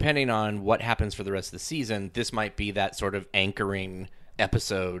 Depending on what happens for the rest of the season, this might be that sort of anchoring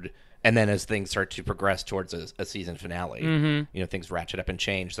episode, and then as things start to progress towards a season finale, things ratchet up and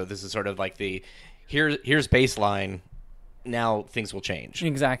change. So this is sort of like here's baseline, now things will change.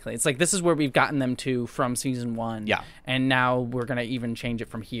 Exactly. It's like this is where we've gotten them to from season 1. Yeah. And now we're going to even change it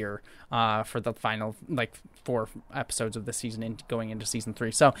from here for the final 4 episodes of the season and going into season 3.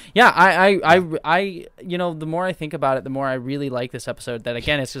 So yeah, I the more I think about it, the more I really like this episode. That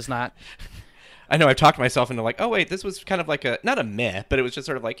again, it's just not. I know I've talked myself into like, oh wait, this was kind of like not a meh, but it was just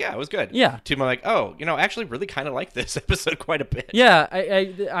sort of like, yeah, it was good. Yeah. To my like, oh, I actually really kind of like this episode quite a bit. Yeah,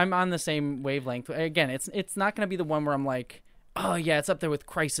 I'm on the same wavelength. Again, it's not going to be the one where I'm like, oh yeah, it's up there with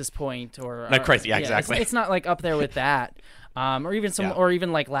Crisis Point or Not Crisis, yeah, exactly. It's not like up there with that. Or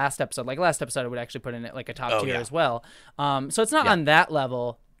even like last episode. Like last episode, I would actually put in it like a top tier as well. So it's not on that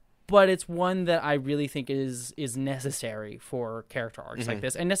level, but it's one that I really think is necessary for character arcs like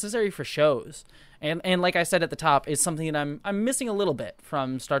this, and necessary for shows. And like I said at the top, is something that I'm missing a little bit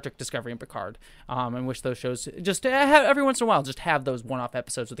from Star Trek Discovery and Picard. And wish those shows just have, every once in a while just have those one-off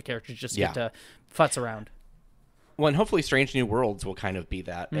episodes where the characters just get to futz around. Well, and hopefully Strange New Worlds will kind of be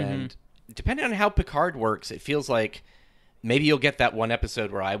that. And depending on how Picard works, it feels like maybe you'll get that one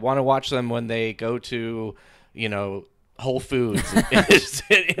episode where I want to watch them when they go to, Whole Foods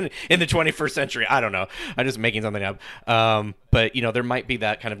in the 21st century. I don't know. I'm just making something up. But, there might be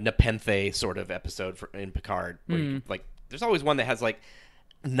that kind of Nepenthe sort of episode in Picard where you, like, there's always one that has like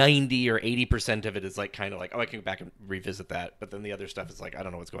 90 or 80% of it is like kind of like, oh, I can go back and revisit that. But then the other stuff is like, I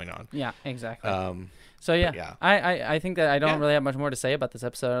don't know what's going on. Yeah, exactly. So I think that I don't really have much more to say about this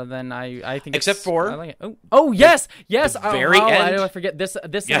episode other than I think except for I like it. Oh yes, very end. I forget this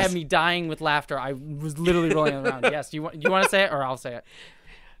had me dying with laughter. I was literally rolling around. Yes, you want to say it or I'll say it?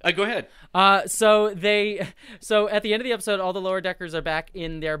 Go ahead. So at the end of the episode, all the lower deckers are back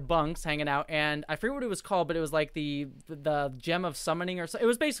in their bunks hanging out, and I forget what it was called, but it was like the gem of summoning, or so. It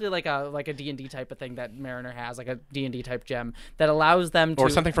was basically like a D&D type of thing that Mariner has, like a D&D type gem that allows them to,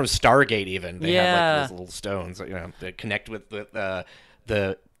 or something from Stargate even. They have like those little stones, that connect with the.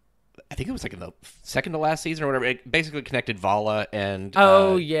 I think it was like in the second to last season or whatever. It basically connected Vala and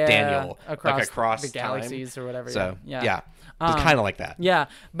Daniel across the galaxies time. Or whatever. So yeah. It's kind of like that. Yeah.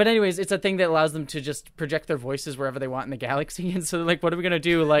 But anyways, it's a thing that allows them to just project their voices wherever they want in the galaxy. And so, like, what are we going to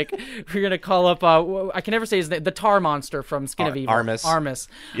do? Like, we're going to call up, I can never say his name, the tar monster from Skin of Evil. Armus.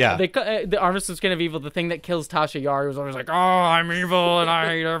 Yeah. The Armus from Skin of Evil, the thing that kills Tasha Yar, who's always like, oh, I'm evil and I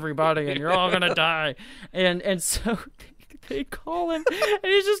hate everybody and you're all going to die. And so they call him, and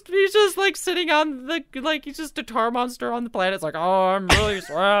he's just like sitting on he's just a tar monster on the planet. It's like, oh, I'm really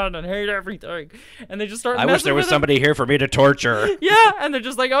sad and hate everything. And they just start I wish there was somebody here for me to torture. Yeah, and they're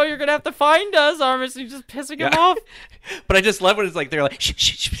just like, oh, you're going to have to find us, Armus. And you're just pissing him off. But I just love when it's like, they're like, shh,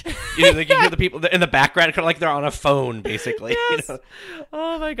 shh, shh. You hear the people in the background kind of like they're on a phone, basically. Yes.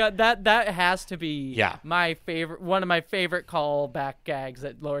 Oh, my God. That has to be my favorite, one of my favorite callback gags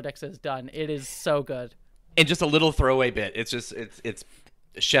that Lower Decks has done. It is so good. And just a little throwaway bit. It's just it's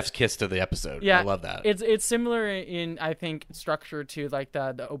chef's kiss to the episode. Yeah, I love that. It's similar in I think structure to like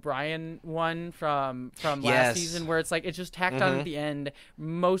the O'Brien one from last season, where it's like it's just tacked on at the end.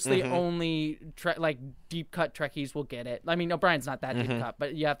 Mostly only deep cut Trekkies will get it. I mean, O'Brien's not that deep cut,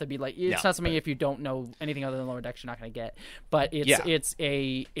 but you have to be like, it's not something if you don't know anything other than Lower Decks, you're not going to get. But it's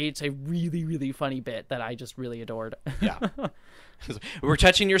a really, really funny bit that I just really adored. Yeah. We're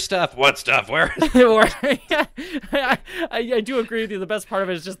touching your stuff. What stuff? Where? I do agree with you. The best part of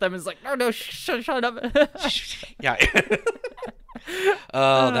it is just them is like, no, shut up. Yeah.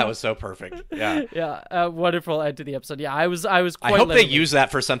 Oh, that was so perfect. Yeah. Yeah. Wonderful end to the episode. Yeah, I was quite I hope they use that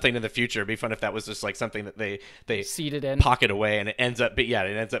for something in the future. It'd be fun if that was just like something that they seeded in, pocket away, and it ends up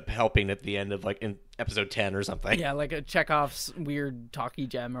helping at the end of like in episode 10 or something. Yeah, like a Chekhov's weird talkie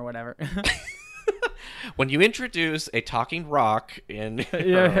gem or whatever. When you introduce a talking rock a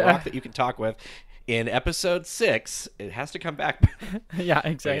rock that you can talk with in episode 6, it has to come back. Yeah,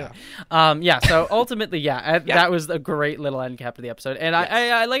 exactly. So ultimately, that was a great little end cap to the episode. And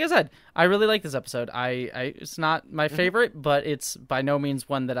I like I said, I really like this episode. It's not my favorite, but it's by no means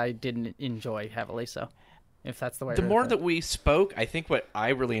one that I didn't enjoy heavily. So if that's the way. The more that we spoke, I think what I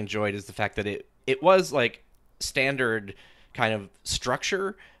really enjoyed is the fact that it was like standard kind of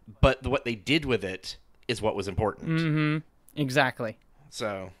structure, but what they did with it is what was important. Mm-hmm. Exactly.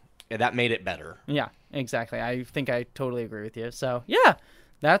 So that made it better. Yeah, exactly. I think I totally agree with you. So yeah,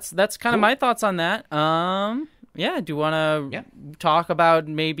 that's kind of my thoughts on that. Do you want to talk about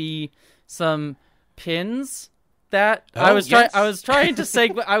maybe some pins that I was trying to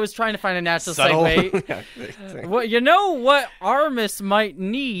segue. I was trying to find a natural segue. Well, you know what Armus might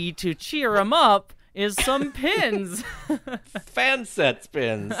need to cheer him up is some pins. Fan sets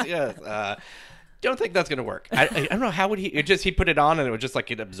pins. Yes. Don't think that's gonna work. I don't know how would he put it on and it would just like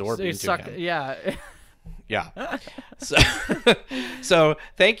get absorbed into him. Yeah. Yeah. So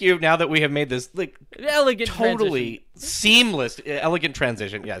thank you. Now that we have made this like elegant, totally seamless, elegant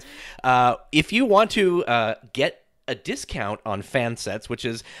transition. Yes. If you want to get a discount on Fan Sets, which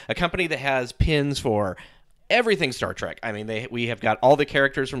is a company that has pins for everything Star Trek. I mean, we have got all the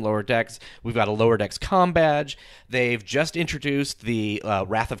characters from Lower Decks. We've got a Lower Decks comm badge. They've just introduced the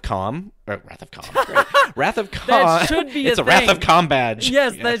Wrath of Com. Wrath of Com. Great. Wrath of Com. That should be it's a thing. Wrath of Com badge.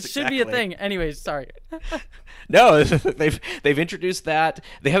 Yes, that should be a thing. Anyways, sorry. No, they've introduced that.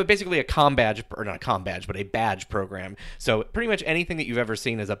 They have basically a comm badge, or not a comm badge, but a badge program. So pretty much anything that you've ever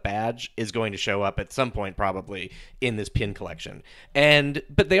seen as a badge is going to show up at some point, probably in this pin collection.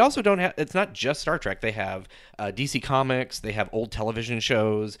 But they also don't have. It's not just Star Trek. They have DC Comics. They have old television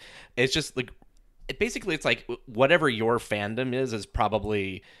shows. It's just like it's like whatever your fandom is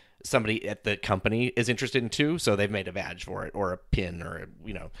probably somebody at the company is interested in too, so they've made a badge for it or a pin or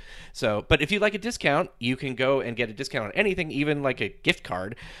so. But if you'd like a discount, you can go and get a discount on anything, even like a gift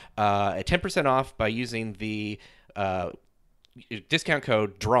card, at 10% off by using the discount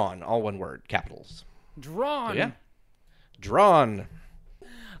code DRAWN, all one word, capitals. Drawn. So, yeah, drawn.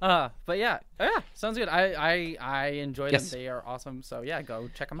 But yeah, sounds good. I enjoy them. Yes. They are awesome. So yeah, go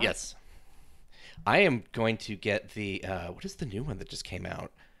check them out. Yes, I am going to get the what is the new one that just came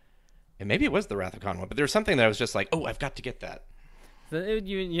out? And maybe it was the Wrath of Khan one, but there was something that I was just like, oh, I've got to get that.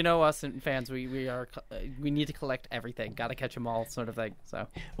 You know us and fans, we need to collect everything. Got to catch them all, sort of thing. So.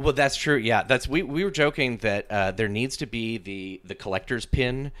 Well, that's true. Yeah, we were joking that there needs to be the collector's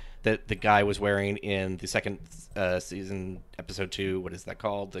pin that the guy was wearing in the second season, episode 2. What is that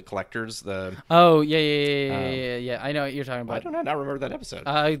called? The collectors. The yeah. I know what you're talking about. I don't know. I remember that episode.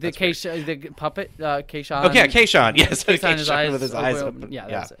 The puppet, Kayshawn. Okay, Kayshawn. Yes, Kayshawn, his eyes with his eyes open. Yeah,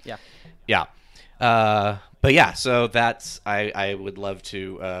 that's it. Yeah. Yeah. But yeah, so that's I would love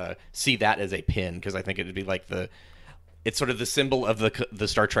to see that as a pin, because I think it would be like it's sort of the symbol of the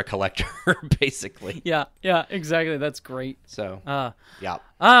Star Trek collector, basically. Yeah, exactly. That's great. So yeah.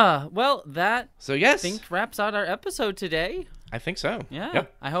 Well, that yes, I think wraps out our episode today. I think so. Yeah.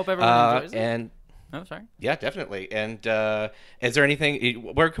 Yep. I hope everyone enjoys it. And oh, sorry. Yeah, definitely. And is there anything?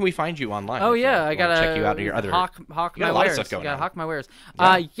 Where can we find you online? Oh yeah, I gotta check you out in your other hawk you got my a lot wares. of stuff going on. Hawk my wares.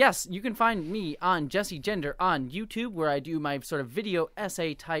 Yeah. Yes, you can find me on Jessie Gender on YouTube, where I do my sort of video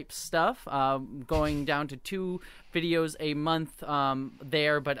essay type stuff, going down to 2 videos a month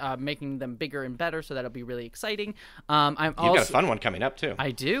there, but making them bigger and better, so that'll be really exciting. You've got a fun one coming up too.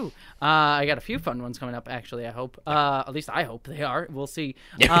 I do. I got a few fun ones coming up, actually. I hope. At least I hope they are. We'll see.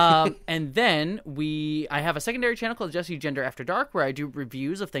 And then I have a secondary channel called Jessie Gender After Dark, where I do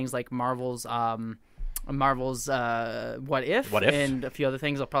reviews of things like Marvel's What If, and a few other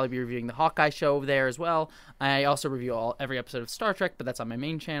things. I'll probably be reviewing the Hawkeye show over there as well. I also review every episode of Star Trek, but that's on my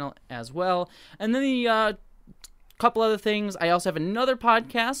main channel as well. And then the couple other things. I also have another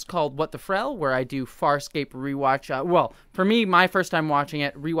podcast called What the Frell, where I do Farscape rewatch. Well, for me, my first time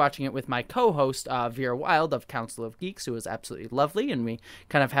rewatching it with my co-host Vera Wild of Council of Geeks, who is absolutely lovely, and we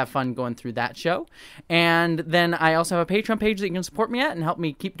kind of have fun going through that show. And then I also have a Patreon page that you can support me at and help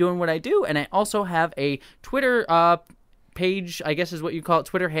me keep doing what I do. And I also have a Twitter page, I guess is what you call it,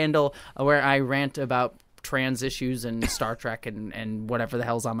 Twitter handle, where I rant about trans issues and Star Trek and whatever the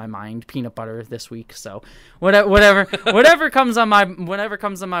hell's on my mind. Peanut butter this week, so whatever comes on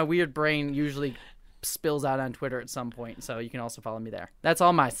my weird brain usually spills out on Twitter at some point. So you can also follow me there. That's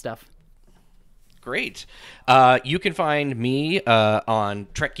all my stuff. Great. You can find me on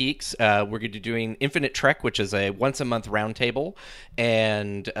Trek Geeks. We're going to be doing Infinite Trek, which is a once-a-month roundtable,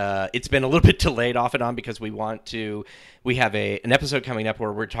 and it's been a little bit delayed off and on because we have an episode coming up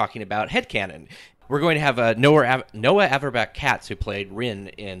where we're talking about headcanon. We're going to have Noah Averbach-Katz, who played Rin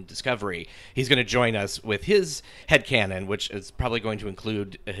in Discovery. He's going to join us with his headcanon, which is probably going to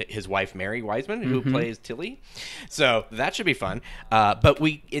include his wife, Mary Wiseman, who plays Tilly. So that should be fun. But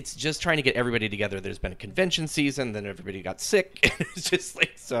it's just trying to get everybody together. There's been a convention season, then everybody got sick. It's just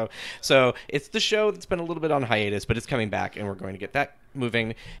like so it's the show that's been a little bit on hiatus, but it's coming back, and we're going to get that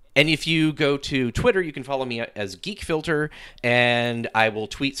moving. And if you go to Twitter, you can follow me as Geek Filter, and I will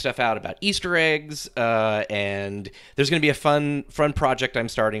tweet stuff out about Easter eggs, and there's going to be a fun project I'm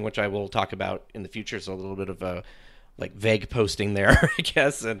starting, which I will talk about in the future. So a little bit of a vague posting there, I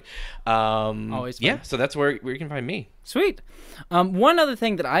guess. And always fun. Yeah, so that's where you can find me. Sweet. One other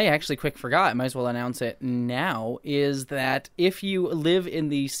thing that I actually forgot, I might as well announce it now, is that if you live in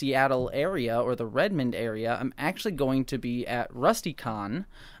the Seattle area or the Redmond area, I'm actually going to be at RustyCon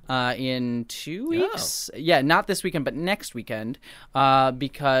in 2 weeks. Oh. Yeah, not this weekend, but next weekend,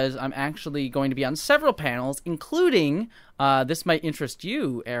 because I'm actually going to be on several panels, including this might interest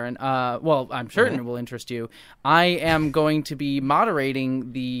you, Aaron. Well, I'm certain it will interest you. I am going to be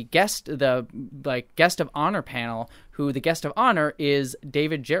moderating the guest of honor panel, who the guest of honor is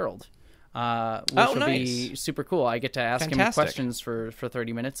David Gerald. which will be super cool. I get to ask him Fantastic. questions for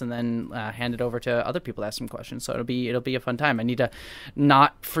 30 minutes and then hand it over to other people to ask him questions. So it'll be a fun time. I need to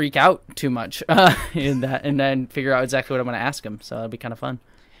not freak out too much in that, and then figure out exactly what I'm going to ask him. So it'll be kind of fun.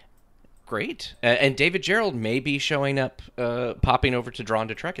 Great. And David Gerald may be showing up, popping over to Drawn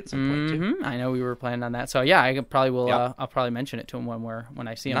to Trek at some point, too. I know we were planning on that. So, yeah, I probably will. I'll probably mention it to him when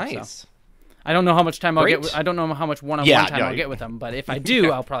I see him. Nice. So. I don't know how much time I'll Great. get. I don't know how much one-on-one time I'll get with him, but if I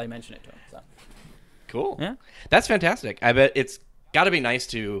do, I'll probably mention it to him. So. Cool. Yeah. That's fantastic. I bet it's got to be nice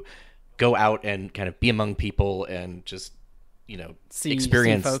to go out and kind of be among people and just,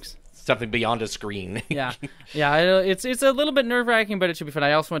 experience folks. Something beyond a screen. Yeah. It's a little bit nerve-wracking, but it should be fun.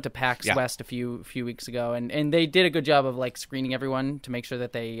 I also went to PAX West a few weeks ago, and they did a good job of like screening everyone to make sure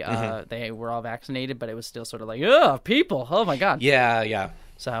that they were all vaccinated, but it was still sort of like, people, oh my god. Yeah.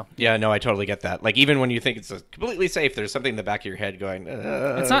 So yeah, no, I totally get that. Like even when you think it's completely safe, there's something in the back of your head going,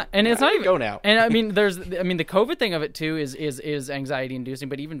 it's not even go now. And I mean, the COVID thing of it too is anxiety inducing.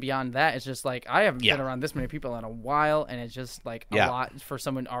 But even beyond that, it's just like I haven't been around this many people in a while, and it's just like a lot for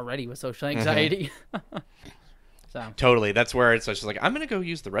someone already with social anxiety. So totally, that's where it's just like I'm gonna go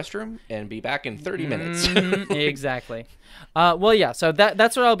use the restroom and be back in 30 minutes. Exactly. Well, yeah. So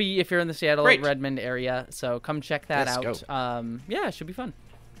that's where I'll be if you're in the Seattle Redmond area. So come check that out. Go. Yeah, it should be fun.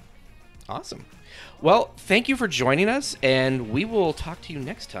 Awesome. Well, thank you for joining us, and we will talk to you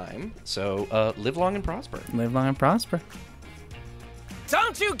next time. So live long and prosper. Live long and prosper.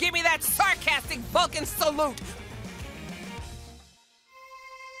 Don't you give me that sarcastic Vulcan salute!